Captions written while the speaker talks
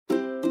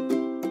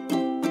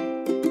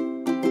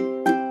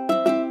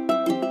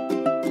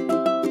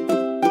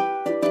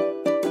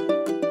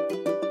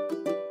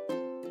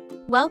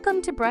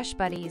Welcome to Brush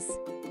Buddies.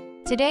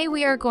 Today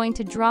we are going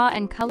to draw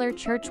and color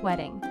church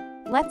wedding.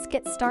 Let's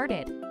get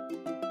started.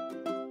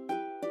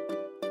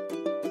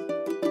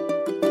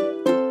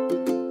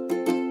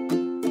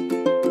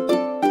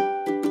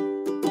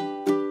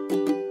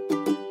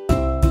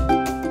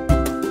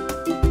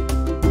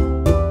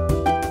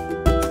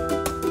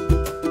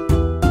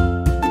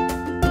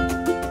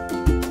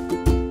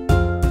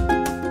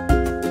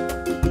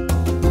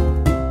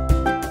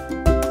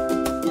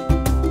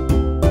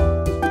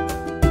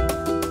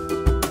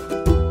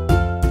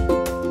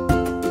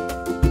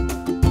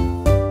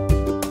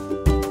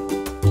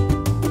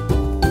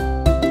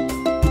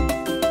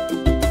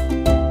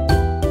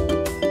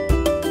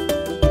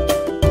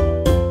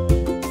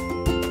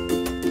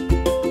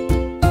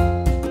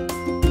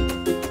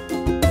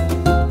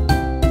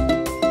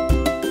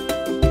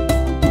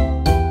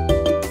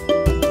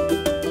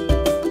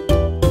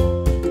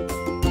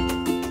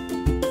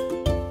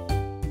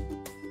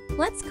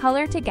 Let's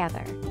color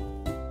together.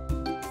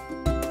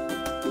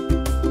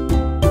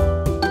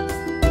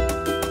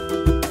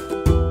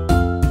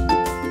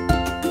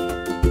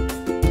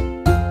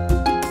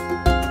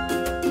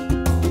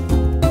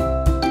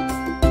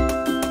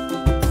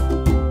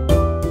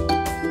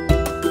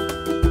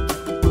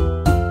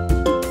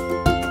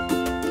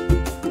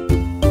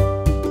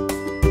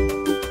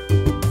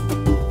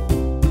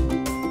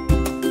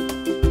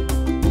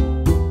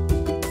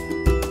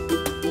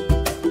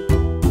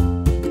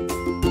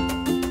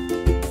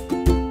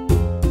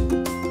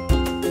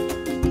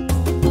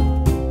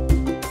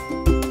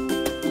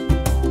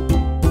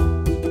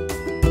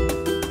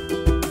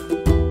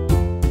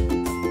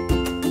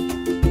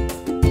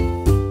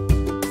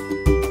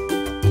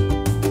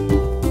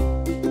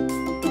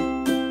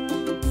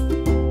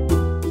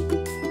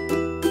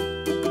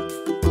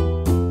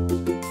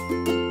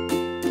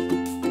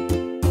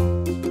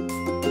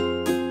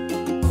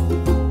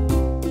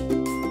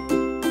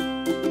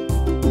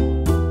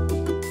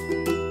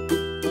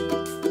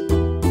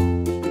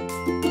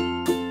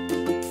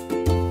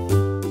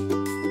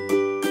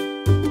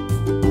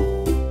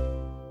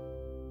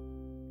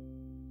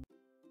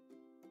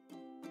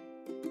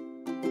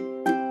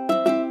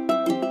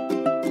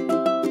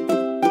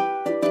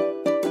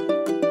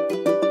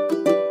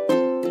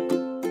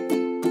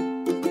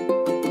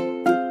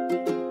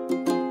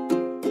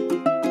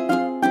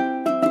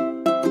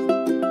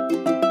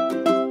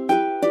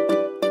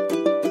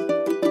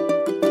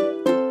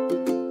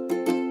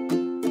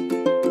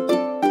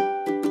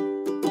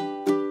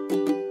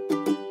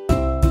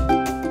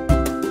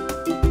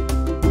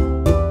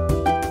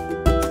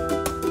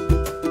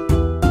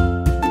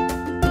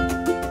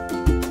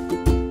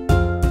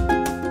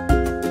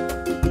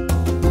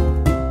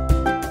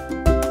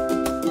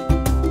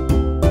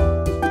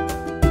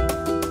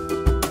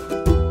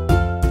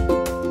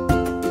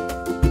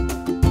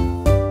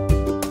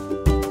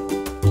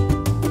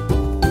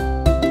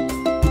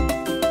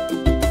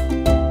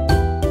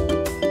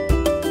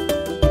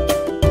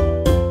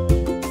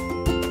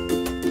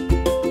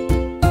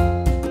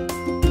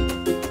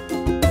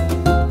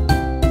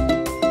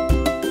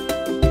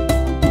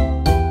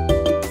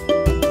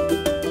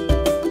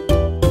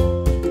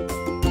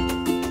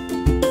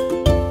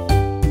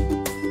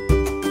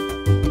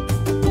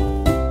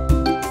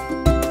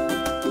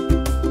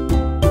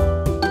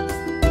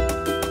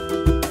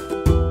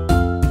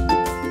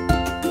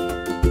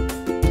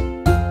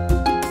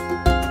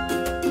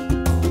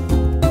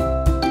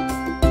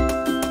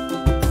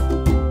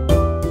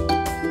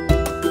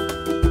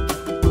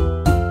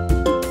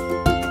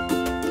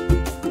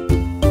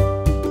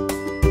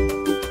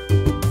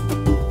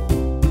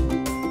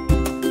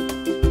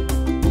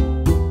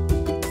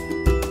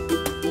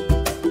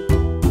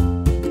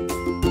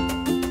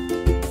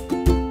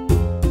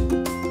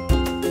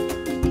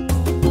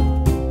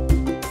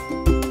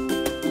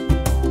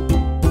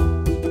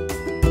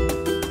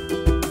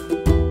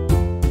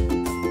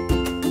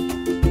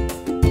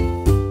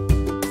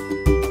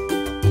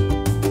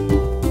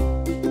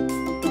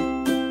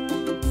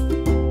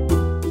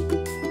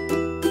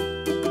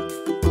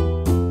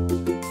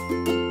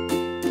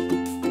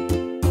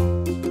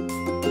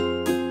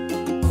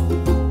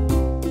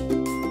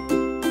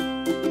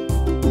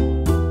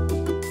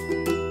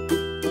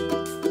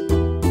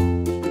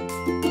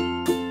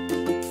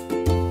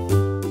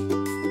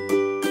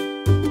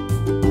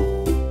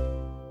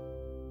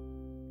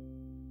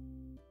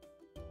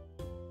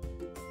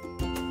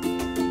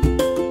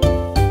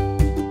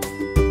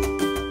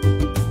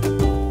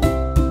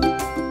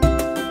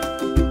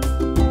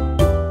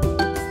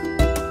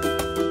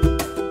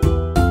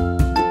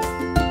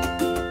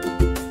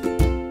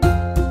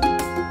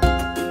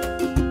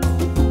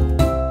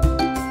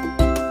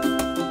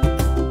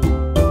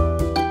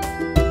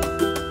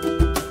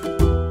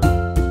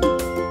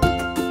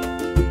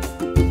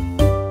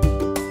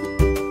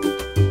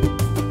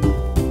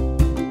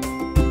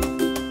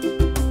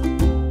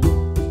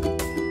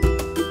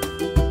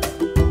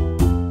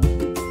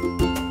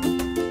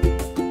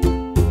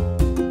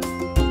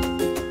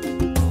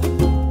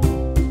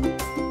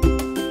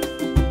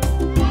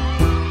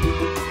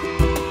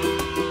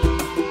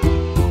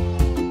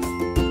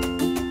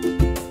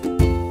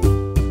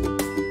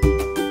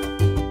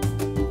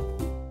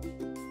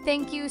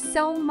 Thank you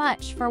so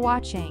much for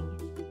watching.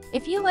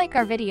 If you like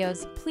our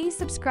videos, please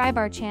subscribe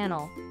our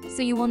channel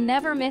so you will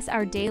never miss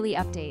our daily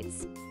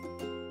updates.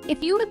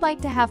 If you would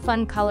like to have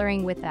fun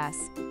coloring with us,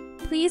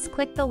 please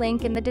click the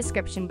link in the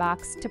description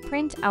box to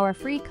print our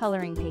free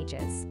coloring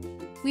pages.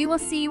 We will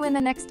see you in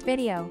the next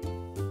video.